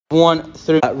1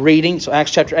 through reading. So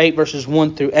Acts chapter 8, verses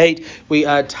 1 through 8. We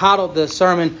titled the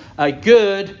sermon,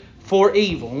 Good for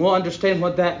Evil. And we'll understand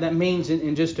what that means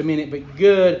in just a minute, but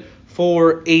good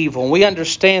for evil. And we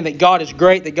understand that God is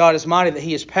great, that God is mighty, that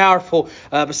He is powerful,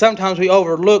 but sometimes we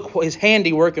overlook His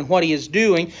handiwork and what He is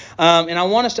doing. And I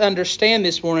want us to understand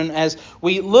this morning as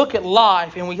we look at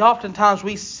life, and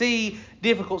we see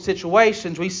difficult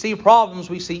situations, we see problems,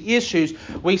 we see issues,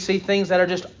 we see things that are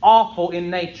just awful in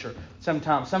nature.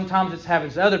 Sometimes it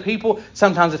happens to other people.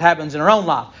 Sometimes it happens in our own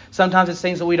life. Sometimes it's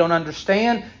things that we don't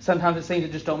understand. Sometimes it's things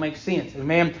that just don't make sense.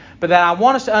 Amen. But that I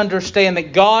want us to understand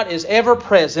that God is ever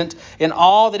present in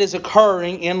all that is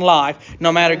occurring in life,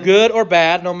 no matter good or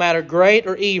bad, no matter great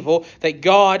or evil, that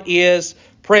God is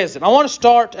present. I want to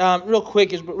start real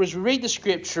quick as we read the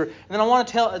scripture, and then I want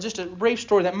to tell just a brief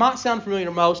story that might sound familiar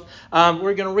to most.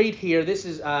 We're going to read here. This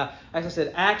is, as I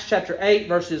said, Acts chapter 8,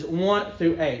 verses 1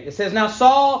 through 8. It says, "Now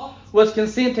Saul was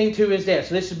consenting to his death."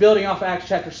 So this is building off of Acts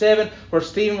chapter 7, where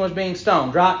Stephen was being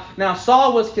stoned, right? Now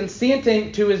Saul was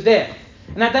consenting to his death.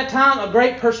 And at that time, a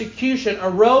great persecution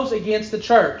arose against the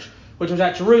church, which was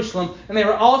at Jerusalem, and they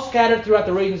were all scattered throughout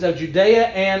the regions of Judea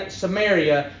and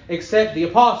Samaria, except the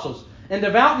apostles. And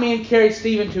devout men carried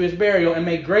Stephen to his burial and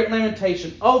made great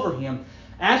lamentation over him.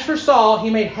 As for Saul, he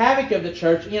made havoc of the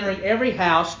church, entering every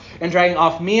house and dragging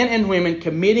off men and women,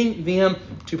 committing them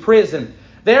to prison.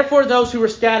 Therefore those who were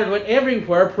scattered went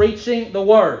everywhere, preaching the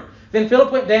word. Then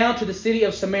Philip went down to the city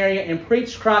of Samaria and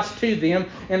preached Christ to them,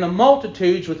 and the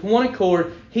multitudes with one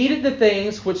accord heeded the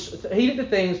things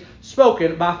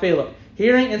spoken by Philip,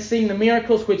 hearing and seeing the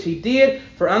miracles which he did.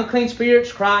 For unclean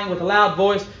spirits, crying with a loud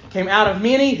voice, came out of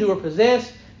many who were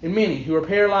possessed, and many who were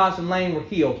paralyzed and lame were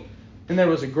healed. And there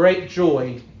was a great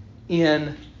joy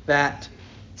in that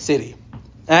city.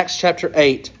 Acts chapter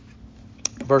 8,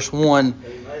 verse 1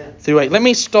 through 8. Let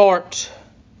me start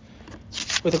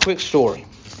with a quick story.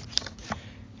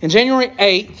 In January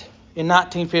 8th, in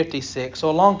 1956, so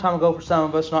a long time ago for some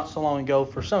of us, not so long ago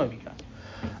for some of you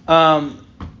guys,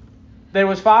 there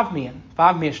was five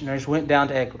missionaries went down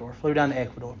to Ecuador, flew down to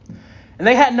Ecuador. And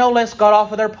they had no less got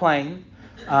off of their plane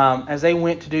as they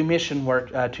went to do mission work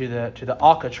to the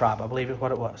Auca tribe, I believe is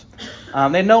what it was.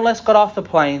 They no less got off the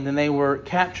plane than they were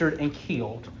captured and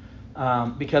killed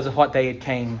because of what they had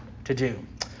came to do.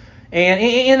 And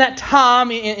in that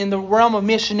time, in the realm of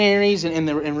missionaries and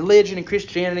in religion and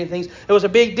Christianity and things, it was a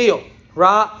big deal,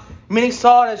 right? Many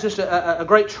saw it as just a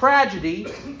great tragedy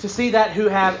to see that who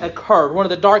had occurred. One of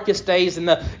the darkest days in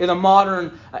the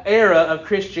modern era of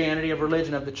Christianity, of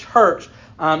religion, of the church,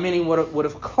 many would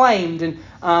have claimed. And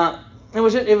it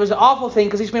was an awful thing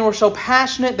because these men were so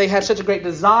passionate. They had such a great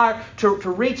desire to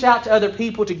reach out to other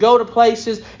people, to go to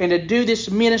places and to do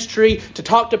this ministry, to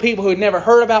talk to people who had never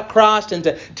heard about Christ and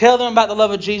to tell them about the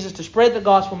love of Jesus, to spread the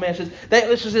gospel message.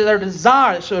 This was their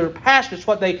desire. It's their passion. It's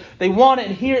what they wanted.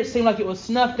 And here it seemed like it was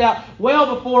snuffed out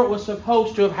well before it was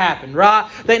supposed to have happened, right?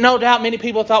 No doubt many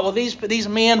people thought, well, these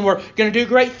men were going to do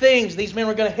great things. These men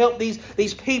were going to help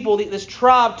these people, this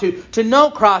tribe to know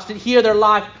Christ. And here their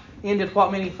life ended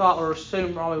what many thought or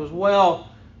assumed probably was well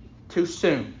too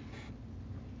soon.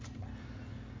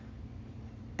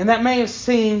 And that may have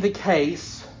seemed the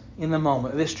case in the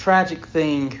moment. This tragic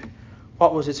thing,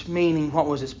 what was its meaning? What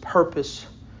was its purpose?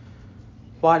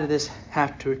 Why did this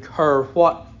have to occur?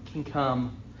 What can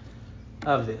come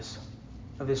of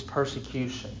this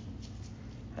persecution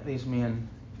that these men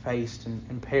faced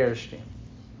and perished in?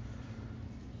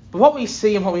 But what we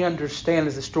see and what we understand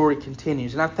as the story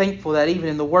continues, and I'm thankful that even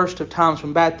in the worst of times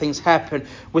when bad things happen,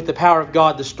 with the power of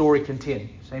God, the story continues.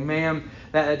 Amen.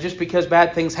 That just because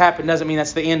bad things happen doesn't mean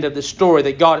that's the end of the story,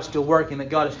 that God is still working, that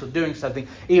God is still doing something,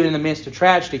 even in the midst of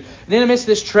tragedy. And in the midst of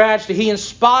this tragedy, He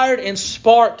inspired and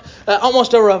sparked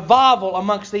almost a revival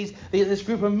amongst this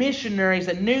group of missionaries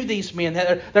that knew these men,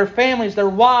 that their families, their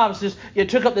wives just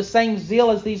took up the same zeal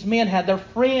as these men had. Their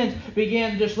friends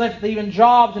began just left even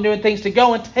jobs and doing things to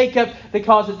go and take up the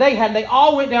cause that they had. And they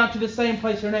all went down to the same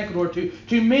place here in Ecuador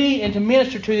to meet and to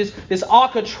minister to this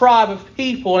Auca tribe of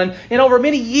people. And over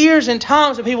many years and times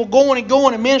of people going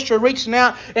and ministering, reaching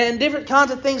out, and different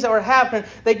kinds of things that were happening,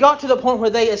 they got to the point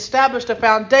where they established a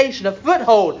foundation, a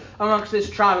foothold amongst this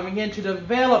tribe, and began to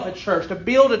develop a church, to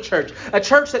build a church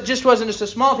that just wasn't just a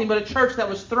small thing, but a church that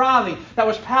was thriving, that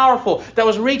was powerful, that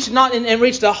was reached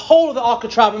the whole of the Auca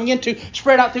tribe, and began to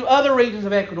spread out through other regions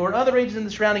of Ecuador and other regions in the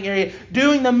surrounding area,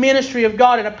 doing the ministry of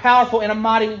God in a powerful and a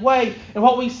mighty way. And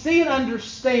what we see and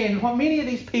understand, what many of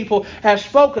these people have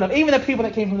spoken of, even the people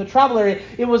that came from the tribal area,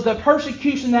 It was the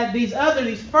persecution that these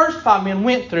first 5 men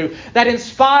went through that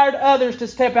inspired others to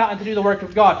step out and to do the work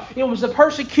of God. It was the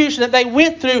persecution that they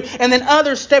went through and then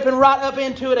others stepping right up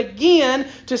into it again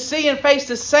to see and face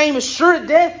the same assured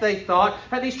death, they thought,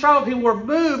 that these tribal people were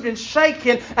moved and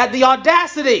shaken at the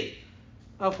audacity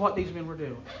of what these men were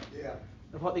doing. Yeah.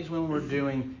 Of what these women were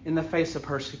doing in the face of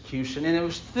persecution. And it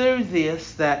was through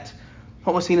this that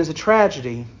what was seen as a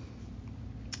tragedy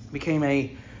became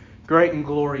a great and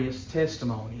glorious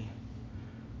testimony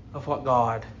of what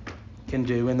God can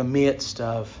do in the midst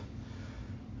of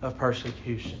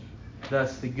persecution.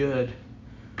 Thus the good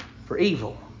for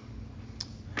evil.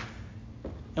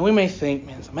 And we may think,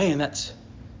 man, that's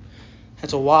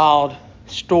a wild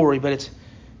story, but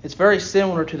it's very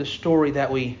similar to the story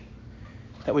that we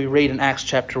read in Acts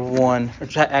chapter 1, or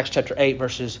Acts chapter 8,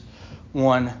 verses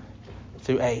 1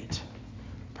 through 8.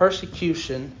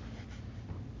 Persecution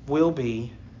will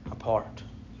be a part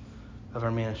of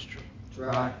our ministry. That's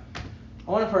right.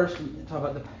 I want to first talk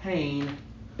about the pain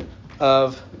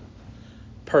of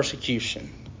persecution.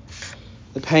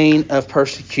 The pain of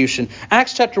persecution.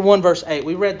 Acts chapter 1 verse 8.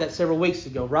 We read that several weeks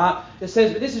ago, right? It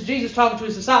says, but this is Jesus talking to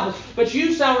his disciples. But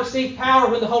you shall receive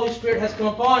power when the Holy Spirit has come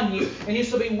upon you, and you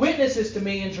shall be witnesses to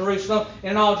me in Jerusalem,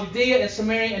 and in all Judea and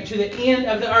Samaria, and to the end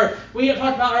of the earth. We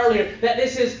talked about earlier that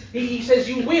this is, he says,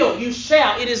 you will, you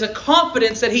shall. It is a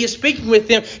confidence that he is speaking with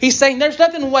them. He's saying there's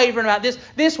nothing wavering about this.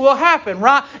 This will happen,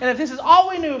 right? And if this is all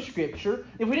we knew of Scripture,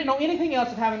 if we didn't know anything else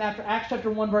that happened after Acts chapter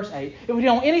 1 verse 8, if we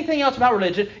didn't know anything else about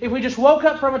religion, if we just woke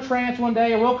up from a trance one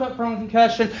day or woke up from a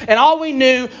concussion and all we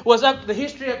knew was up to the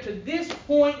history up to this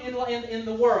point in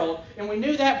the world, and we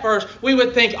knew that verse, we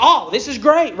would think, oh, this is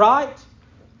great, right?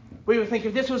 We would think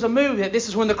if this was a movie, that this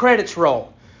is when the credits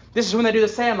roll. This is when they do the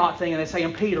Sandlot thing and they say,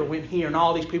 and Peter went here and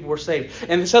all these people were saved.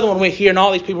 And this other one went here and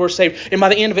all these people were saved. And by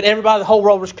the end of it, the whole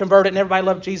world was converted and everybody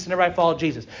loved Jesus and everybody followed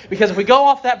Jesus. Because if we go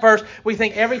off that verse, we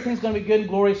think everything's going to be good and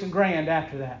glorious and grand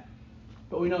after that.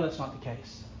 But we know that's not the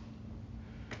case.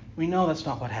 We know that's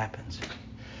not what happens.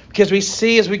 Because we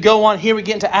see as we go on here, we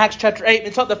get into Acts chapter 8.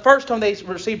 It's not the first time they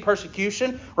received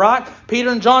persecution, right? Peter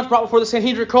and John's brought before the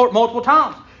Sanhedrin court multiple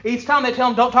times. Each time they tell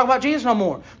them, don't talk about Jesus no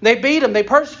more. They beat them, they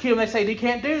persecute them, they say, you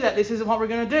can't do that. This isn't what we're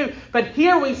going to do. But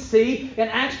here we see, in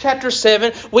Acts chapter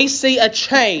 7, we see a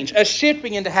change, a shift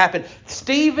begin to happen.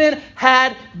 Stephen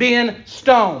had been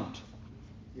stoned.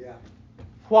 Yeah.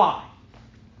 Why?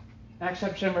 Acts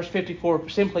chapter 7 verse 54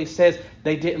 simply says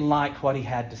they didn't like what he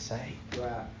had to say.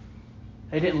 Right.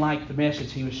 They didn't like the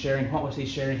message he was sharing. What was he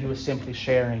sharing? He was simply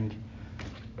sharing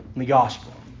the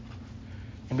gospel.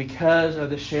 And because of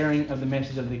the sharing of the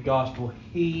message of the gospel,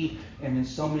 he and then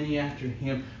so many after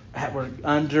him were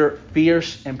under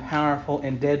fierce and powerful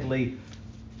and deadly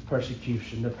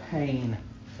persecution. The pain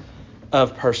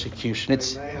of persecution.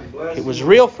 It was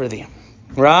real for them.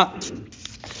 Right?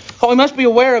 What we must be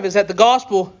aware of is that the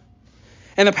gospel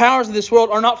and the powers of this world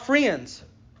are not friends.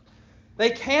 They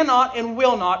cannot and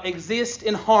will not exist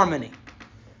in harmony.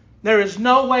 There is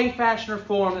no way, fashion, or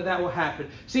form that will happen.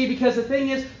 See, because the thing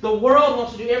is, the world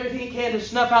wants to do everything it can to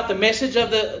snuff out the message of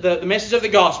the message of the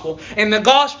gospel. And the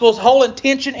gospel's whole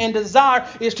intention and desire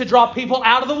is to draw people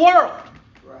out of the world.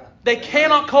 Right. They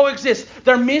cannot coexist.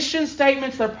 Their mission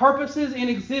statements, their purposes in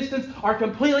existence are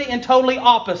completely and totally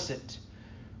opposite.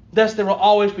 Thus, there will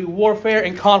always be warfare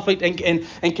and conflict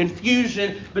and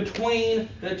confusion between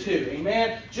the two.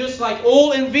 Amen? Just like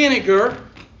oil and vinegar,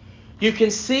 you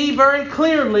can see very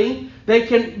clearly they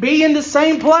can be in the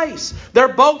same place.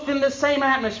 They're both in the same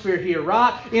atmosphere here,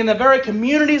 right? In the very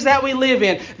communities that we live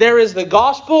in. There is the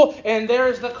gospel and there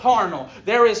is the carnal.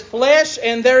 There is flesh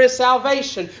and there is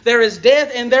salvation. There is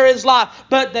death and there is life.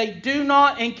 But they do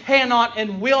not and cannot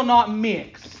and will not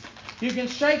mix. You can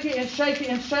shake it and shake it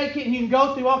and shake it, and you can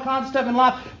go through all kinds of stuff in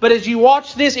life. But as you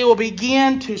watch this, it will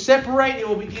begin to separate, it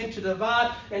will begin to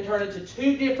divide and turn into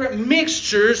two different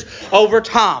mixtures over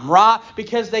time, right?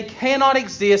 Because they cannot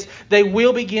exist. They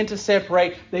will begin to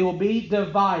separate. They will be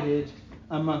divided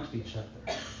amongst each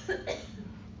other.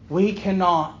 We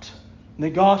cannot,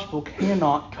 the gospel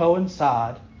cannot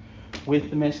coincide with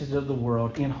the message of the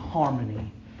world in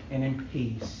harmony and in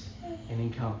peace and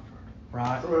in comfort,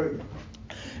 right? True.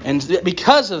 And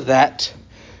because of that,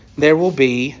 there will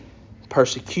be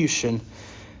persecution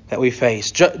that we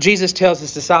face. Jesus tells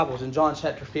his disciples in John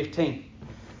chapter 15,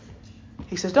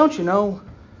 he says, don't you know,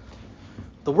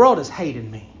 the world has hated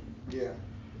me. Yeah.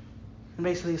 And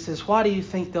basically he says, why do you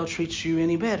think they'll treat you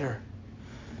any better?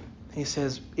 He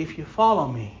says, if you follow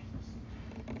me,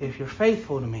 if you're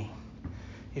faithful to me,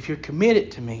 if you're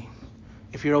committed to me,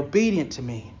 if you're obedient to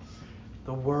me,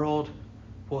 the world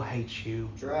will hate you.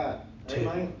 That's right. too.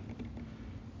 Amen.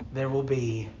 There will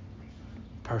be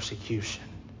persecution.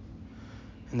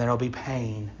 And there will be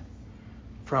pain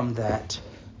from that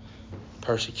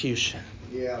persecution.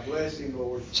 Yeah, bless Him,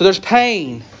 Lord. So there's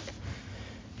pain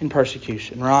in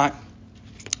persecution, right?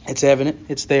 It's evident.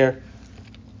 It's there.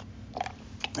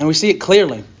 And we see it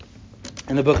clearly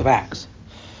in the book of Acts.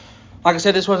 Like I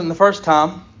said, this wasn't the first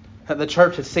time that the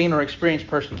church had seen or experienced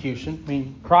persecution. I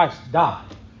mean, Christ died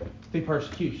through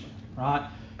persecution, right?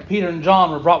 Peter and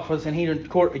John were brought before the Sanhedrin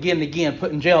court again and again,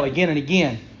 put in jail again and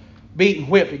again, beaten,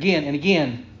 whipped again and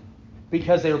again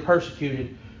because they were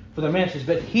persecuted for their message.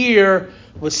 But here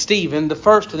was Stephen, the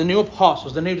first of the new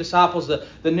apostles, the new disciples,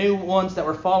 the new ones that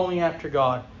were following after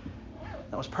God,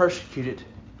 that was persecuted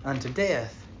unto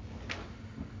death.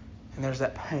 And there's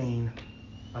that pain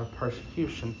of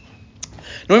persecution.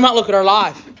 Now we might look at our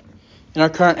life in our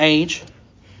current age.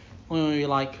 We might be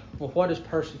like, well, what is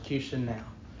persecution now?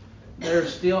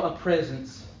 There's still a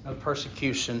presence of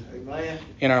persecution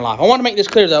in our life. I want to make this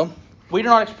clear, though. We do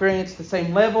not experience the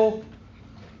same level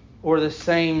or the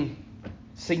same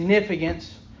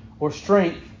significance or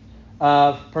strength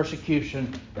of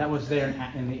persecution that was there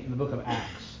in the book of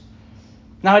Acts.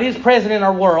 Now, it is present in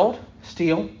our world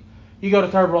still. You go to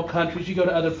third world countries, you go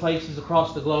to other places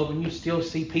across the globe, and you still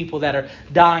see people that are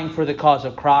dying for the cause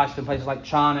of Christ in places like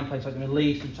China, in places like the Middle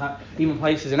East, and even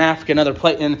places in Africa and other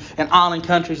in island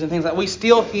countries and things like that. We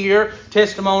still hear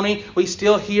testimony, we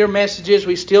still hear messages,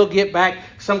 we still get back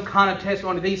some kind of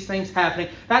testimony of these things happening.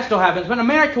 That still happens. But in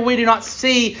America, we do not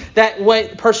see that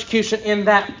way persecution in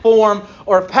that form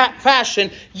or fashion,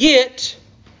 yet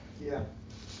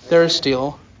there is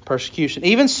still persecution.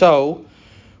 Even so,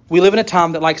 we live in a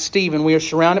time that, like Stephen, we are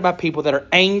surrounded by people that are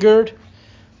angered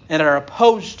and are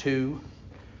opposed to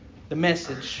the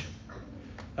message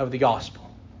of the gospel.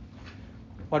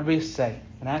 What did we say?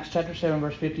 In Acts chapter 7,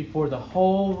 verse 54, the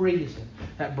whole reason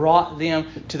that brought them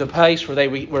to the place where they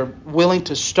were willing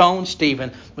to stone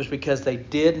Stephen was because they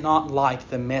did not like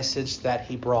the message that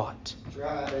he brought. That's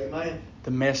right, amen.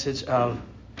 The message of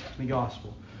the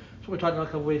gospel. That's what we talked about a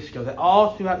couple weeks ago. That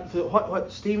all throughout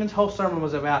what Stephen's whole sermon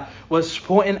was about was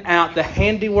pointing out the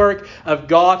handiwork of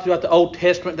God throughout the Old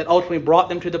Testament that ultimately brought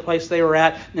them to the place they were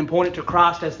at, and pointed to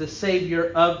Christ as the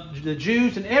Savior of the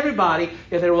Jews and everybody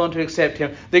if they were willing to accept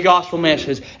Him. The gospel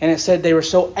message. And it said they were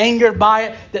so angered by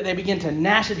it that they began to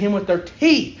gnash at Him with their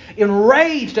teeth,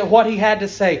 enraged at what He had to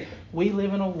say. We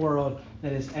live in a world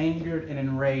that is angered and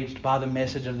enraged by the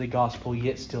message of the gospel,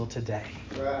 yet still today.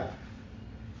 Right.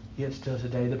 Yet still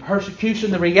today. The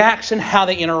persecution, the reaction, how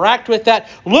they interact with that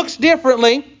looks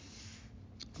differently.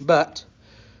 But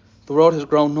the world has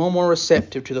grown no more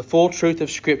receptive to the full truth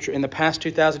of Scripture in the past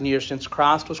 2,000 years since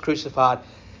Christ was crucified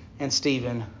and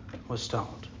Stephen was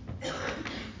stoned.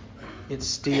 It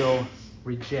still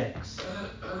rejects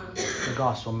the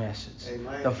gospel message.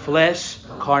 Amen. The flesh,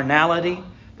 the carnality,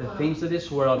 the things of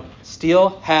this world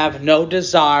still have no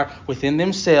desire within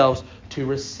themselves to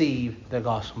receive the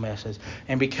gospel message.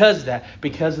 And because of that,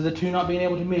 because of the two not being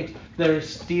able to mix, there is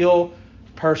still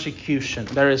persecution.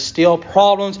 There is still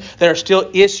problems. There are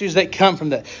still issues that come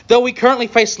from that. Though we currently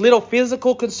face little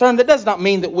physical concern, that does not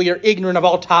mean that we are ignorant of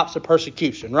all types of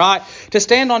persecution, right? To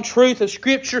stand on truth of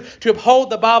Scripture, to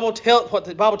uphold the Bible, what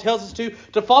the Bible tells us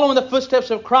to follow in the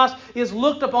footsteps of Christ is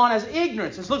looked upon as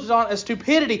ignorance. It's looked upon as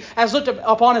stupidity, as looked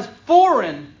upon as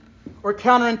foreign or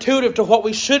counterintuitive to what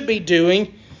we should be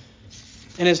doing,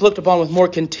 and is looked upon with more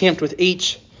contempt with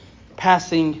each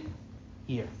passing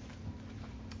year.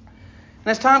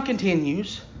 And as time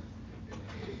continues,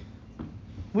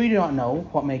 we do not know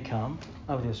what may come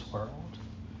of this world.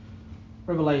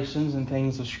 Revelations and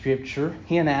things of Scripture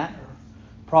hint at, or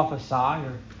prophesy,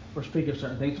 or speak of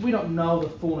certain things. We don't know the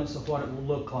fullness of what it will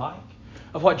look like,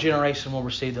 of what generation will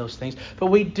receive those things. But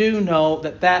we do know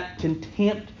that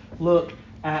contempt look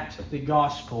at the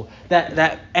gospel,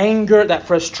 that anger, that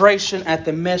frustration at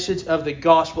the message of the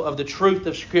gospel, of the truth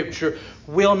of Scripture,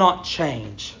 will not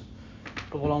change,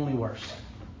 but will only worsen.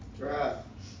 Right.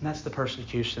 And that's the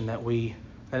persecution that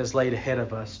is laid ahead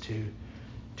of us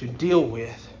to deal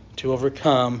with, to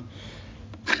overcome,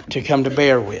 to come to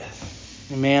bear with.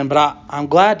 Amen. But I'm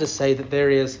glad to say that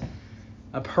there is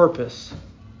a purpose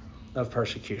of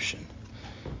persecution.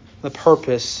 The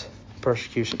purpose of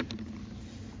persecution.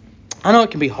 I know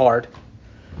it can be hard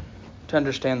to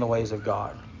understand the ways of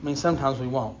God. I mean, sometimes we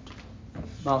won't.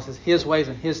 The Bible says His ways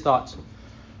and His thoughts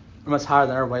are much higher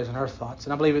than our ways and our thoughts.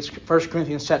 And I believe it's 1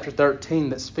 Corinthians chapter 13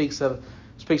 that speaks to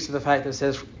the fact that it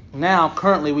says, now,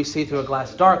 currently, we see through a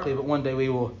glass darkly, but one day we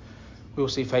will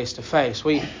see face to face.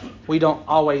 We don't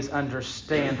always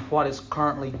understand what is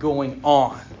currently going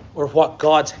on or what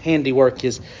God's handiwork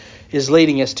is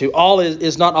leading us to. All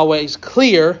is not always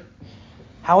clear.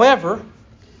 However,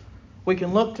 we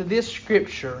can look to this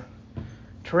scripture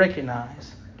to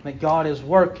recognize that God is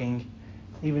working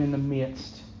even in the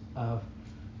midst of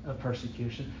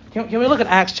persecution. Can we look at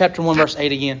Acts chapter 1, verse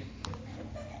 8 again?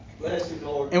 Bless you,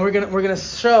 Lord. And we're going to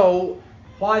show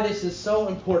why this is so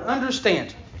important.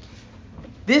 Understand,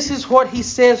 this is what he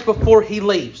says before he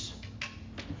leaves.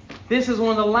 This is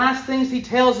one of the last things he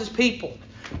tells his people.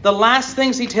 The last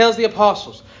things he tells the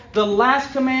apostles. The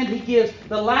last command he gives.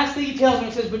 The last thing he tells them,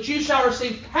 he says, "But you shall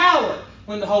receive power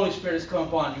when the Holy Spirit has come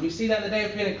upon you." We see that in the day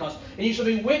of Pentecost. "And you shall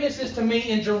be witnesses to me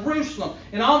in Jerusalem,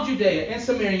 in all Judea and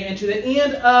Samaria, and to the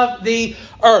end of the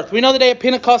earth." We know the day of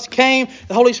Pentecost came,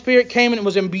 the Holy Spirit came, and it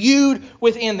was imbued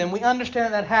within them. We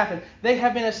understand that happened. They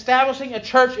have been establishing a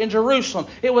church in Jerusalem.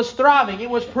 It was thriving. It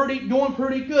was doing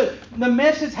pretty good. The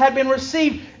message had been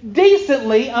received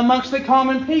decently amongst the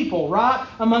common people, right?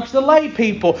 Amongst the lay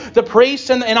people. The priests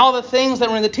and all the things that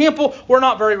were in the temple were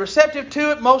not very receptive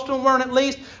to it. Most of them weren't, at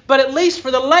least. But at least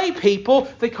for the lay people,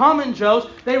 the common Joes,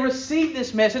 they received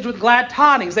this message with glad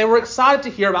tidings. They were excited to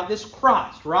hear about this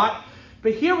Christ, right?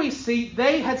 But here we see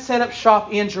they had set up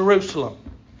shop in Jerusalem.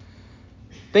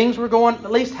 Things were going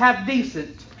at least half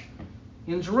decent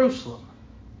in Jerusalem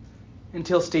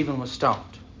until Stephen was stoned.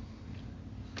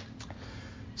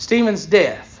 Stephen's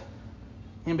death,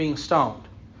 him being stoned,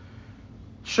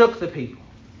 shook the people.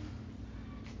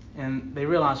 And they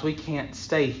realized we can't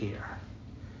stay here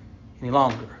any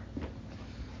longer.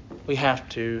 We have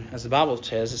to, as the Bible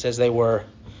says, it says they were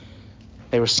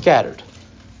scattered.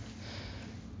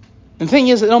 And the thing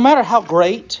is that no matter how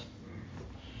great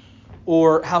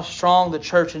or how strong the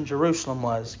church in Jerusalem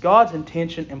was, God's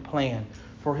intention and plan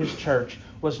for His church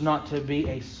was not to be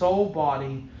a sole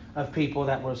body of people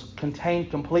that was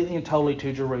contained completely and totally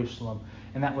to Jerusalem.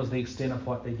 And that was the extent of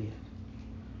what they did.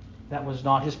 That was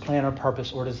not His plan or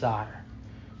purpose or desire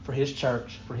for His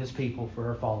church, for His people, for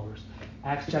her followers.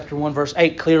 Acts chapter 1 verse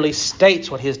 8 clearly states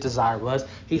what His desire was.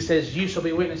 He says, "You shall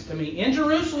be witness to me in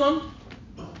Jerusalem."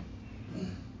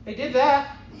 They did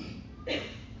that. It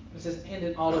says, "and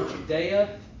in all of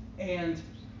Judea and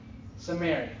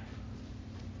Samaria,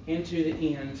 into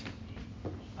the end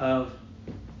of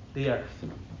the earth."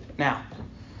 Now,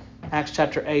 Acts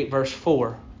chapter 8 verse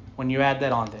 4, when you add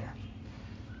that on there,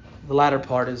 the latter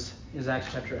part is Acts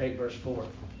chapter 8 verse 4.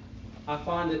 I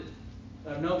find it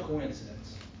no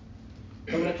coincidence.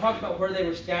 But when I talk about where they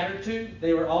were scattered to,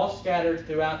 they were all scattered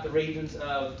throughout the regions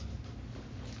of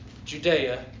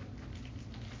Judea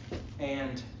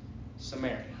and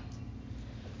Samaria.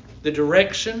 The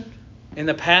direction and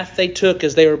the path they took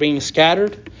as they were being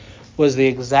scattered was the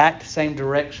exact same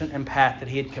direction and path that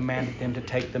He had commanded them to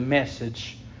take the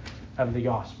message of the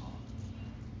gospel.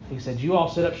 He said, "You all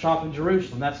set up shop in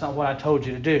Jerusalem. That's not what I told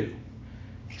you to do."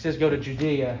 He says, "Go to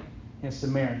Judea and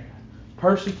Samaria."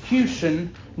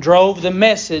 Persecution drove the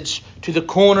message to the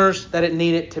corners that it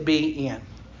needed to be in.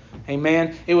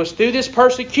 Amen. It was through this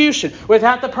persecution.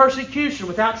 Without the persecution,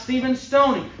 without Stephen's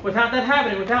stoning, without that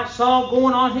happening, without Saul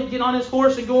getting on his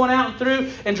horse and going out and through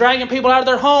and dragging people out of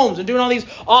their homes and doing all these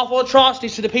awful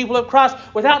atrocities to the people of Christ,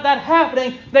 without that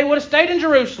happening, they would have stayed in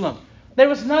Jerusalem. There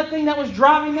was nothing that was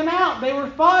driving them out. They were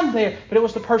fine there. But it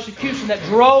was the persecution that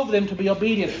drove them to be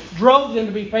obedient, drove them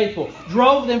to be faithful,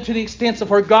 drove them to the extent of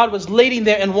where God was leading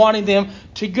them and wanting them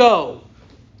to go.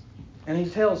 And He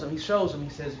tells them, He shows them, He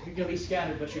says, "You're going to be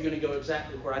scattered, but you're going to go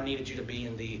exactly where I needed you to be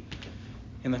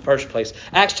in the first place."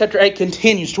 Acts chapter 8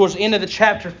 continues. Towards the end of the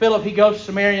chapter, Philip, he goes to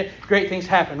Samaria. Great things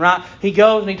happen, right? He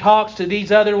goes and he talks to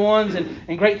these other ones,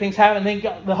 and great things happen. And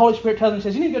then the Holy Spirit tells him, He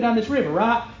says, "You need to go down this river,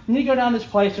 right? You need to go down this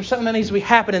place. There's something that needs to be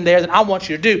happening there that I want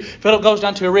you to do." Philip goes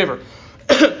down to a river.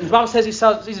 The Bible says he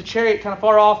sees a chariot kind of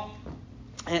far off,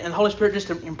 and the Holy Spirit just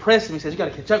impressed him. He says, "You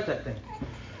got to catch up to that thing."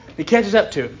 He catches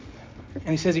up to it. And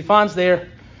he says he finds there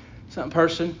some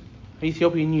person, an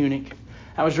Ethiopian eunuch.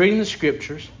 I was reading the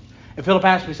scriptures. And Philip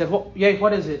asked me, he said,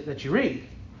 "What is it that you read?"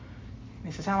 And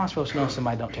he says, "How am I supposed to know if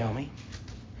somebody don't tell me?"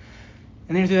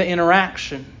 And then through the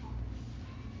interaction,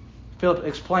 Philip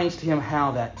explains to him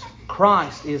how that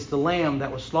Christ is the Lamb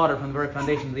that was slaughtered from the very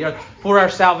foundation of the earth for our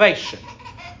salvation.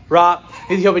 Right?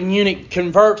 The Ethiopian eunuch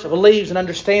converts, believes, and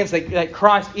understands that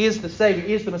Christ is the Savior,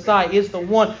 is the Messiah, is the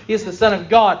one, is the Son of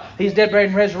God. He's dead, buried,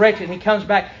 and resurrected. And he comes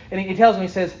back and he tells him, he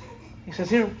says,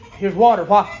 here's water.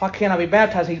 Why can't I be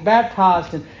baptized? He's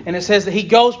baptized. And it says that he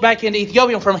goes back into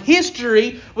Ethiopia. From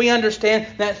history, we understand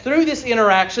that through this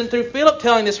interaction, through Philip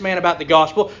telling this man about the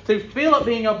gospel, through Philip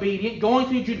being obedient, going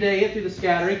through Judea through the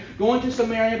scattering, going to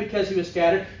Samaria because he was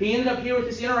scattered, he ended up here with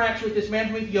this interaction with this man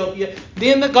from Ethiopia.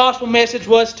 Then the gospel message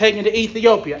was taken to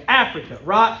Ethiopia, Africa,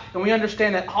 right? And we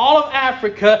understand that all of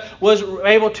Africa was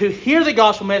able to hear the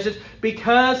gospel message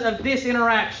because of this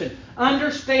interaction.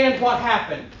 understand what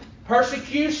happened.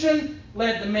 Persecution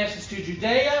led the message to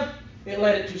Judea, it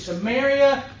led it to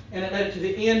Samaria, and it led it to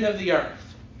the end of the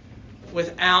earth.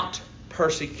 Without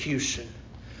persecution,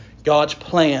 God's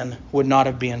plan would not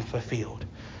have been fulfilled.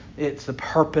 It's the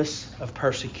purpose of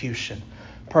persecution.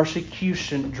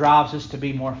 Persecution drives us to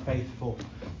be more faithful.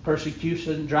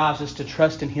 Persecution drives us to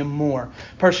trust in Him more.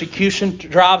 Persecution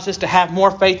drives us to have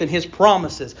more faith in His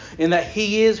promises, in that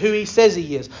He is who He says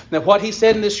He is. That what He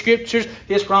said in the Scriptures,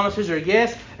 His promises are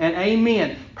yes and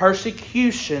amen.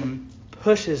 Persecution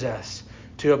pushes us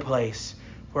to a place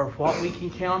where what we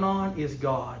can count on is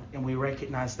God. And we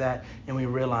recognize that, and we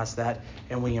realize that,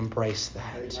 and we embrace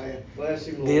that. Amen. Bless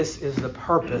Him, Lord. This is the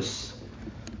purpose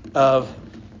of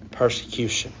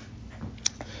persecution.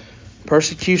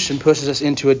 Persecution pushes us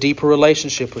into a deeper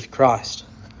relationship with Christ.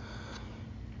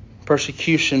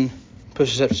 Persecution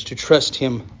pushes us to trust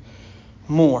Him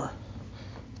more,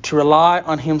 to rely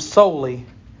on Him solely,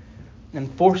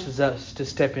 and forces us to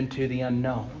step into the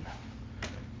unknown.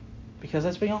 Because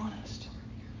let's be honest,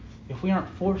 if we aren't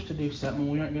forced to do something,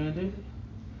 we aren't going to do it.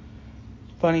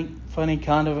 Funny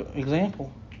kind of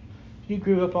example. You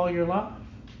grew up all your life.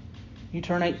 You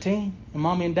turn 18, and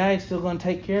Mommy and Dad's still going to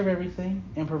take care of everything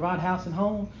and provide house and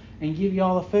home and give you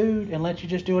all the food and let you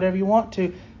just do whatever you want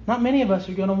to. Not many of us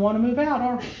are going to want to move out,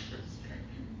 are we?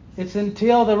 It's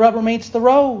until the rubber meets the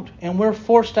road and we're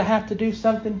forced to have to do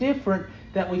something different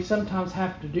that we sometimes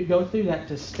have to go through that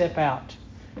to step out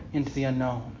into the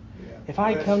unknown. If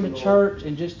I come to church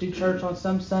and just do church on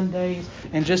some Sundays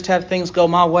and just have things go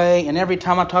my way, and every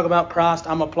time I talk about Christ,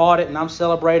 I'm applauded and I'm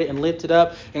celebrated and lifted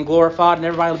up and glorified, and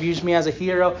everybody views me as a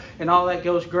hero, and all that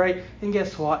goes great, then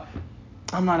guess what?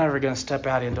 I'm not ever going to step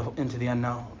out into the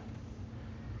unknown.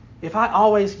 If I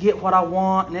always get what I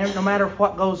want, and no matter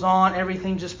what goes on,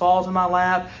 everything just falls in my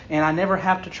lap, and I never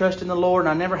have to trust in the Lord, and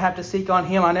I never have to seek on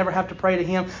Him, I never have to pray to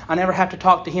Him, I never have to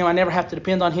talk to Him, I never have to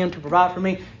depend on Him to provide for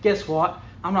me, guess what?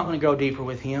 I'm not going to go deeper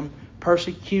with Him.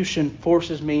 Persecution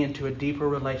forces me into a deeper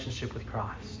relationship with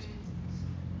Christ.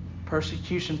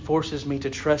 Persecution forces me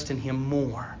to trust in Him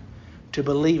more, to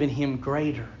believe in Him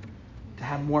greater, to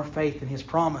have more faith in His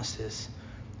promises.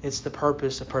 It's the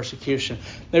purpose of persecution.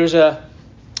 There was a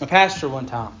pastor one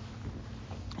time,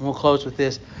 and we'll close with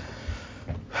this.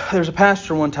 There was a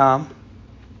pastor one time,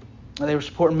 they were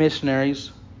supporting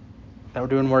missionaries that were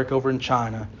doing work over in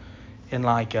China,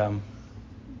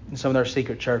 in some of their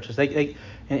secret churches. They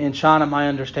in China, my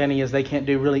understanding is they can't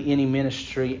do really any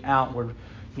ministry outward,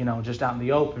 just out in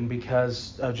the open,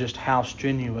 because of just how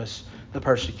strenuous the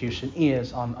persecution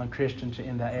is on Christians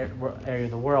in that area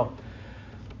of the world.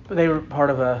 But they were part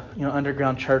of a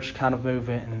underground church kind of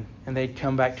movement, and they'd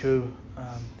come back to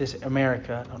this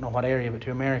America, I don't know what area, but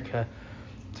to America,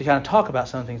 to kind of talk about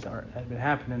some things that had been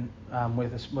happening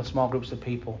with small groups of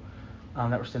people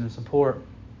that were sending support.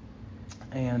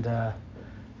 And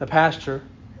the pastor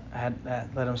had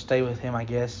let them stay with him, I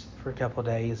guess, for a couple of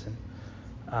days,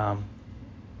 and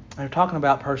they were talking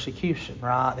about persecution,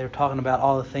 right? They were talking about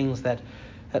all the things that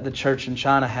the church in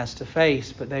China has to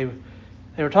face, but they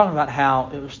were talking about how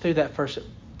it was through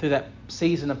that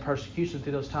season of persecution,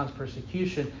 through those times of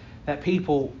persecution, that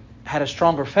people had a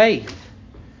stronger faith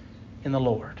in the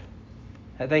Lord.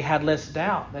 That they had less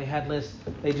doubt.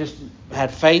 They just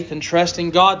had faith and trust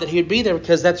in God that He would be there,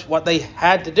 because that's what they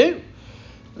had to do.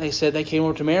 They said they came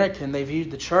over to America and they viewed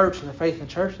the church and the faith in the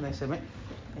church, and they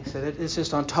said it's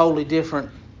just on totally different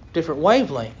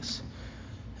wavelengths.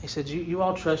 He said, you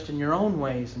all trust in your own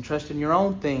ways and trust in your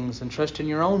own things and trust in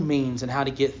your own means and how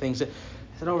to get things. He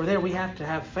said, over there we have to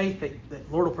have faith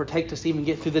that Lord will protect us to even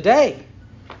get through the day.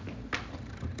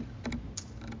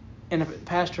 And a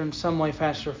pastor, in some way,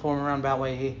 pastor form a roundabout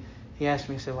way, he asked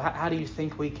me, he said, well, how do you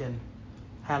think we can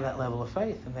have that level of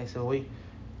faith? And they said,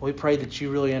 we pray that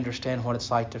you really understand what it's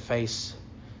like to face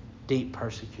deep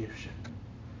persecution.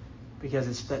 Because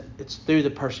it's through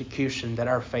the persecution that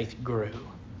our faith grew.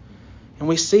 And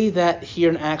we see that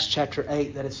here in Acts chapter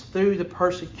 8, that it's through the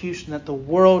persecution that the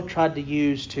world tried to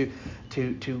use to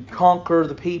conquer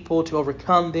the people, to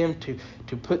overcome them,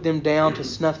 to put them down, to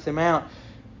snuff them out,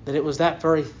 that it was that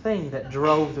very thing that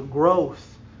drove the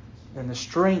growth and the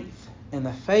strength and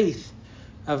the faith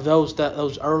of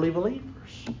those early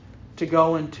believers to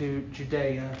go into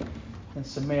Judea and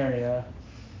Samaria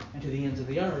and to the ends of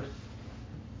the earth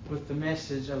with the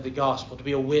message of the gospel, to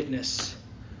be a witness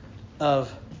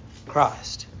of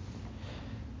Christ.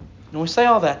 And we say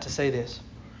all that to say this.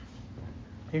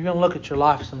 You're going to look at your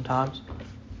life sometimes,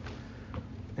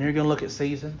 and you're going to look at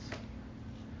seasons.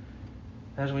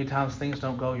 There's going to be times things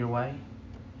don't go your way.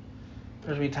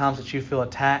 There's going to be times that you feel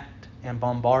attacked and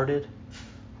bombarded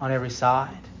on every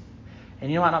side.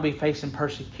 And you might not be facing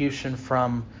persecution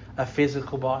from a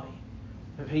physical body.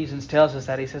 Ephesians tells us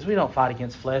that. He says we don't fight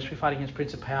against flesh. We fight against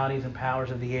principalities and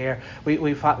powers of the air. We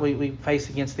face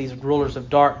against these rulers of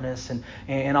darkness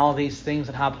and all these things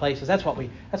in high places. That's what we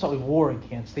war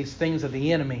against. These things of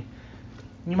the enemy.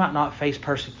 You might not face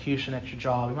persecution at your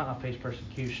job. You might not face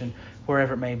persecution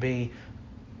wherever it may be.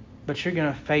 But you're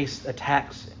going to face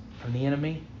attacks from the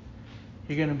enemy.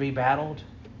 You're going to be battled.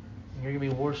 You're going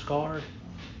to be war scarred.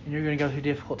 And you're going to go through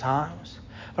difficult times.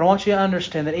 But I want you to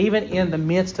understand that even in the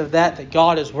midst of that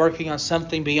God is working on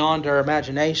something beyond our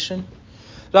imagination.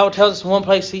 The Bible tells us in one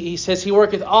place, He says, He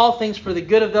worketh all things for the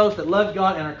good of those that love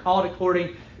God and are called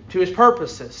according to His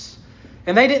purposes.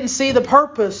 And they didn't see the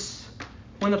purpose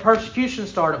when the persecution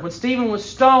started. When Stephen was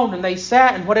stoned and they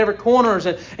sat in whatever corners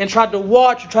and tried to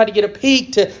watch or tried to get a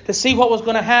peek to see what was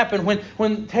going to happen.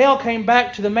 When tale came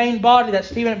back to the main body that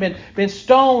Stephen had been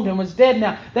stoned and was dead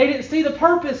now, they didn't see the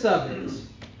purpose of it.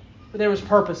 But there was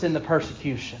purpose in the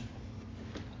persecution.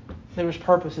 There was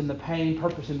purpose in the pain,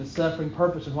 purpose in the suffering,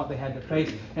 purpose in what they had to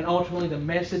face. And ultimately the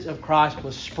message of Christ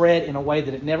was spread in a way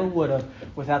that it never would have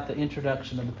without the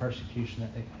introduction of the persecution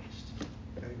that they faced.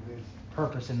 Amen.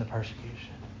 Purpose in the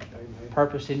persecution. Amen.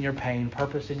 Purpose in your pain,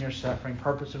 purpose in your suffering,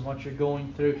 purpose in what you're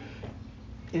going through.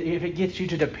 If it gets you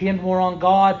to depend more on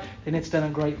God, then it's done a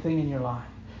great thing in your life.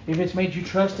 If it's made you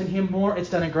trust in Him more, it's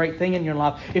done a great thing in your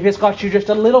life. If it's got you just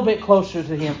a little bit closer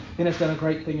to Him, then it's done a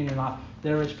great thing in your life.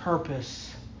 There is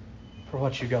purpose for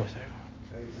what you go through.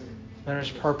 Amen. There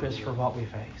is purpose for what we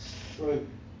face. Right.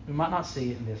 We might not see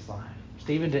it in this life.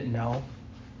 Stephen didn't know.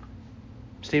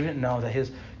 Stephen didn't know that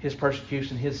his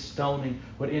persecution, his stoning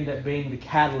would end up being the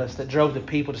catalyst that drove the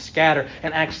people to scatter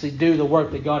and actually do the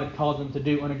work that God had called them to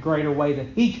do in a greater way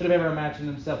than he could have ever imagined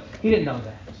himself. He didn't know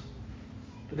that.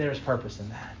 But there is purpose in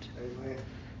that. Amen.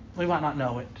 We might not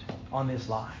know it on this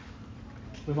life.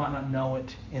 We might not know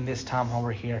it in this time while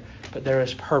we're here. But there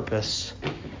is purpose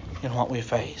in what we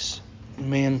face.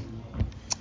 Amen.